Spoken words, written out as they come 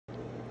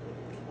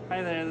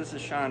Hi there, this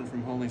is Sean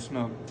from Holy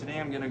Smoke. Today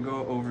I'm going to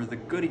go over the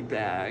goodie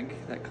bag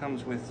that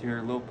comes with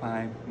your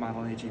Lopi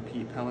Model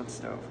AGP pellet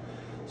stove.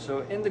 So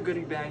in the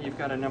goodie bag you've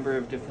got a number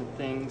of different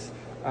things.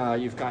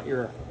 You've got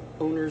your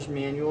owner's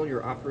manual,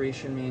 your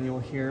operation manual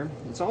here.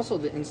 It's also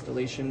the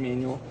installation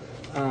manual.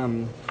 Let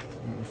me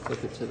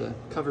flip it to the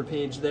cover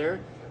page there.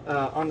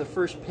 On the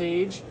first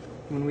page,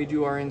 when we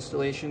do our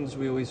installations,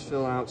 we always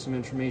fill out some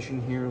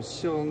information here.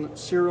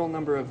 Serial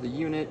number of the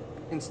unit,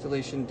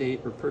 installation date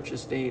or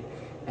purchase date,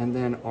 and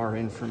then our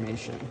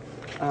information.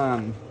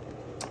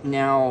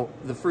 Now,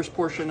 the first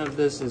portion of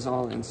this is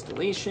all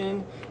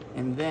installation,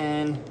 and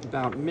then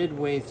about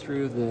midway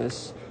through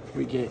this,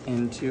 we get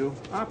into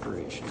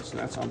operations. So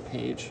that's on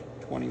page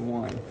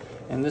 21.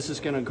 And this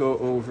is going to go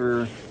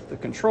over the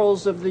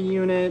controls of the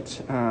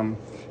unit,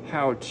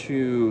 how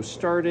to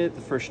start it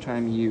the first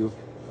time you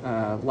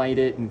light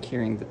it and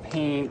curing the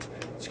paint.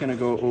 It's going to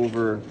go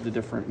over the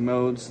different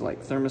modes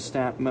like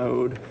thermostat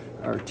mode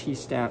or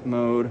T-stat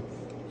mode,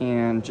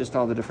 and just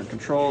all the different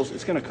controls.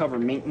 It's going to cover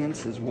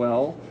maintenance as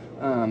well.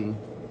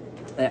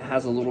 It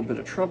has a little bit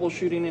of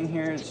troubleshooting in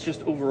here. It's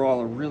just overall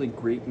a really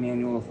great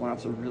manual with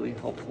lots of really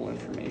helpful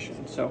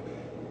information. So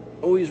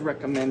always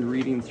recommend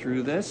reading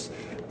through this.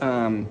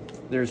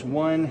 There's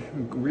one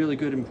really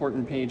good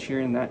important page here,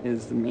 and that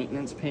is the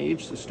maintenance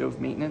page, so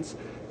stove maintenance.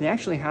 They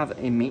actually have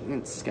a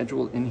maintenance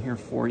schedule in here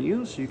for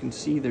you, so you can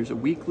see there's a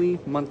weekly,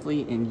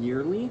 monthly, and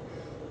yearly.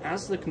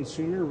 As the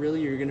consumer,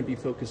 really, you're going to be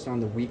focused on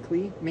the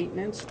weekly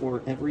maintenance,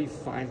 or every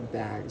 5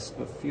 bags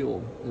of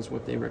fuel is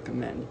what they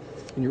recommend.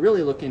 And you're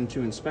really looking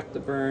to inspect the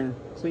burn,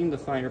 clean the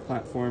fire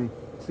platform,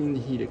 clean the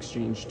heat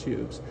exchange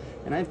tubes.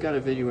 And I've got a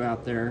video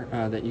out there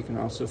that you can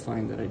also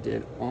find that I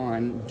did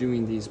on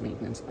doing these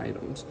maintenance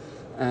items.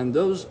 And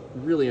those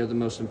really are the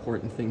most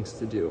important things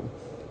to do.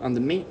 On the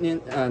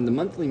maintenance, the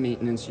monthly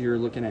maintenance, you're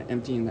looking at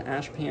emptying the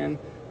ash pan,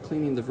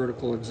 cleaning the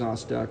vertical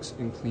exhaust ducts,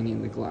 and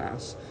cleaning the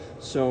glass.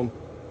 So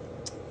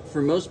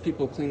for most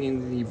people,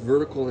 cleaning the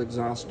vertical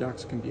exhaust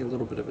ducts can be a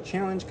little bit of a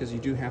challenge because you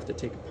do have to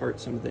take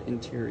apart some of the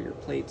interior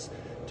plates.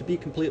 To be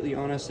completely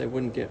honest, I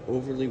wouldn't get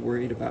overly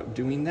worried about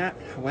doing that.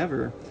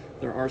 However,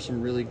 there are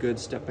some really good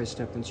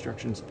step-by-step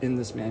instructions in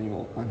this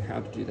manual on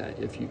how to do that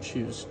if you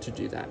choose to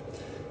do that.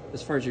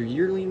 As far as your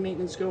yearly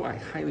maintenance go, I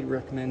highly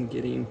recommend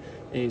getting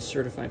a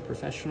certified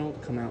professional to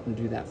come out and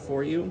do that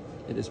for you.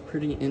 It is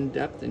pretty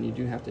in-depth and you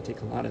do have to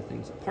take a lot of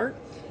things apart.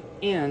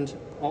 And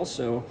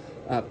also,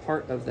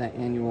 part of that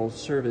annual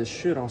service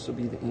should also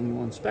be the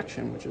annual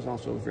inspection, which is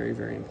also a very,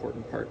 very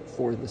important part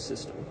for the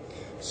system.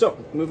 So,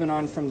 moving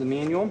on from the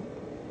manual,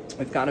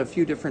 I've got a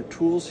few different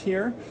tools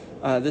here.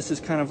 This is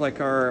kind of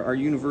like our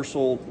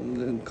universal,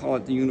 call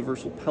it the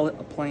universal pellet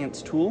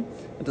appliance tool.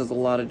 It does a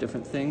lot of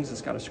different things.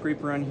 It's got a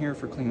scraper on here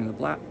for cleaning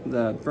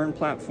the burn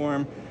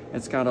platform.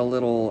 It's got a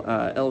little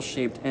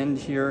L-shaped end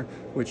here,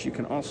 which you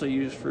can also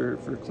use for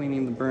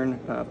cleaning the burn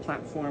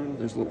platform.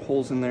 There's little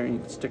holes in there, and you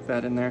can stick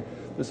that in there.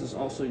 This is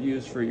also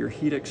used for your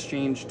heat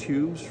exchange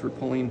tubes for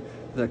pulling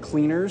the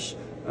cleaners,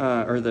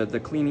 or the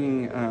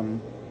cleaning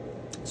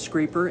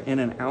scraper in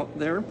and out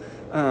there.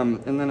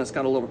 And then it's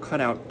got a little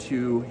cutout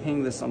to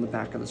hang this on the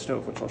back of the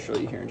stove, which I'll show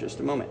you here in just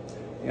a moment.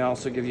 They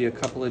also give you a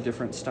couple of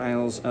different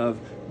styles of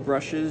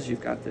brushes.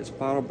 You've got this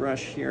bottle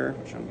brush here,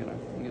 which I'm gonna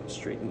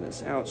straighten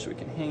this out so we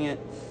can hang it.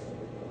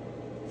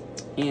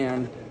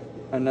 And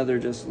another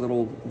just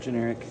little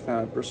generic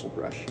bristle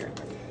brush here.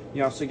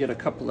 You also get a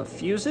couple of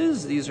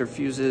fuses. These are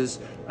fuses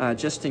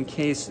just in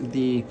case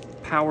the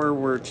power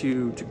were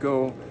to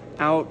go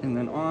out and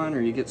then on,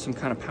 or you get some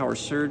kind of power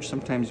surge.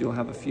 Sometimes you'll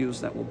have a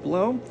fuse that will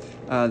blow.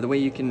 The way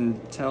you can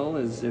tell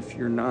is if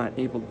you're not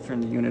able to turn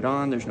the unit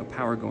on, there's no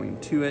power going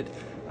to it,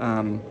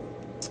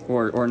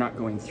 or not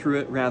going through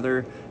it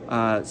rather,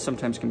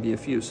 sometimes can be a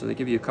fuse. So they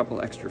give you a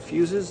couple extra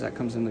fuses. That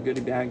comes in the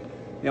goodie bag.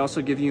 They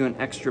also give you an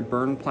extra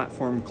burn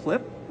platform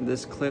clip.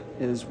 This clip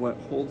is what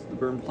holds the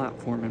burn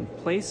platform in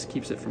place,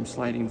 keeps it from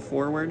sliding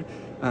forward.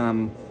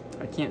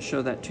 I can't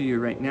show that to you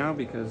right now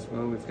because,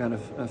 well, we've got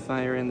a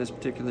fire in this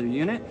particular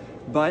unit,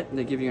 but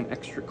they give you an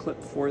extra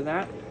clip for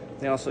that.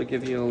 They also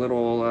give you a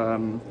little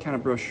kind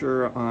of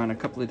brochure on a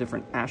couple of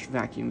different ash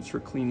vacuums for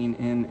cleaning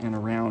in and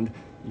around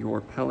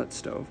your pellet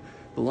stove.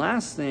 The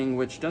last thing,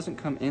 which doesn't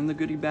come in the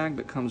goodie bag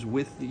but comes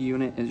with the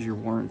unit, is your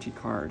warranty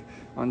card.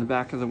 On the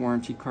back of the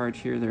warranty card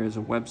here, there is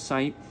a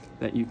website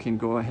that you can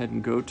go ahead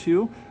and go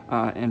to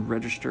and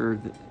register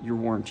your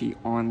warranty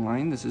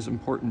online. This is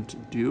important to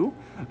do.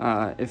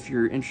 If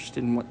you're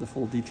interested in what the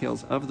full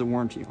details of the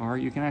warranty are,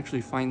 you can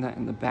actually find that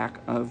in the back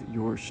of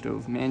your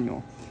stove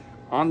manual.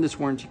 On this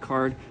warranty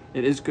card,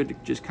 it is good to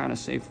just kind of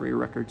save for your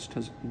records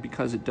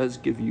because it does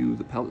give you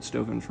the pellet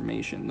stove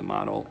information, the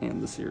model,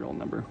 and the serial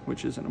number,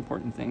 which is an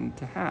important thing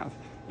to have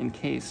in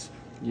case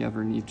you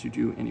ever need to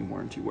do any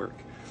warranty work.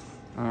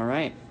 All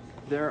right,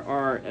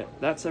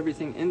 that's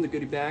everything in the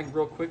goodie bag.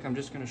 Real quick, I'm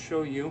just going to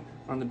show you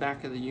on the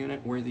back of the unit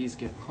where these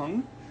get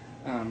hung.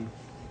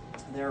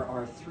 There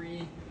are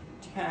 3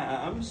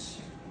 tabs.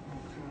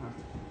 I'll kind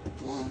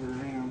of wander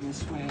around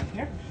this way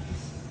here.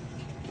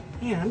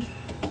 And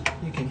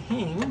you can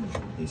hang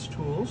these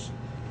tools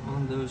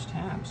on those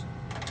tabs.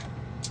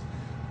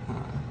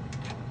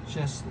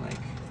 just like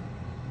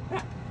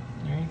that.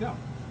 There you go.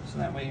 So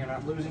that way you're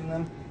not losing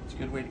them. It's a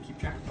good way to keep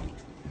track of them.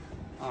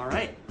 All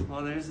right,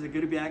 well there's the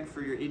goodie bag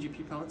for your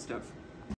AGP pellet stove.